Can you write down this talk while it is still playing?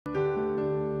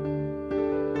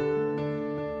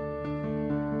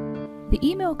The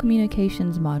Email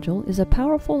Communications module is a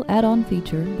powerful add-on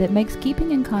feature that makes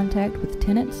keeping in contact with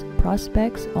tenants,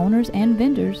 prospects, owners, and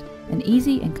vendors an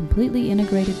easy and completely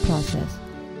integrated process.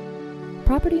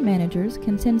 Property managers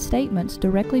can send statements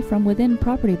directly from within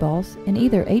PropertyBoss in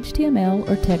either HTML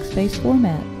or text-based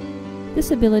format.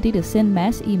 This ability to send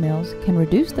mass emails can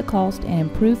reduce the cost and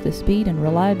improve the speed and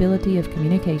reliability of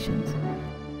communications.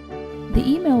 The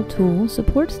email tool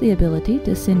supports the ability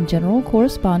to send general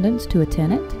correspondence to a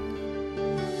tenant,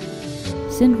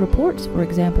 send reports, for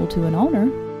example, to an owner,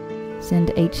 send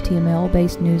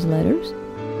HTML-based newsletters,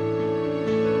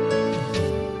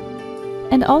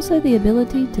 and also the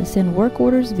ability to send work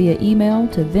orders via email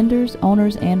to vendors,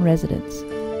 owners, and residents.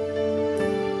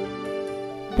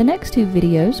 The next two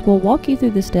videos will walk you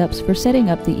through the steps for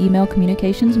setting up the Email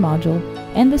Communications module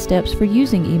and the steps for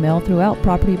using email throughout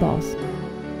PropertyBoss.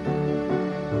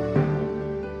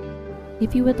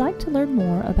 If you would like to learn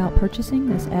more about purchasing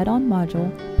this add-on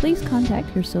module, please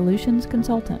contact your solutions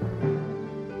consultant.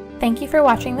 Thank you for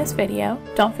watching this video.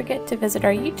 Don't forget to visit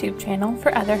our YouTube channel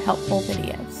for other helpful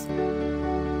videos.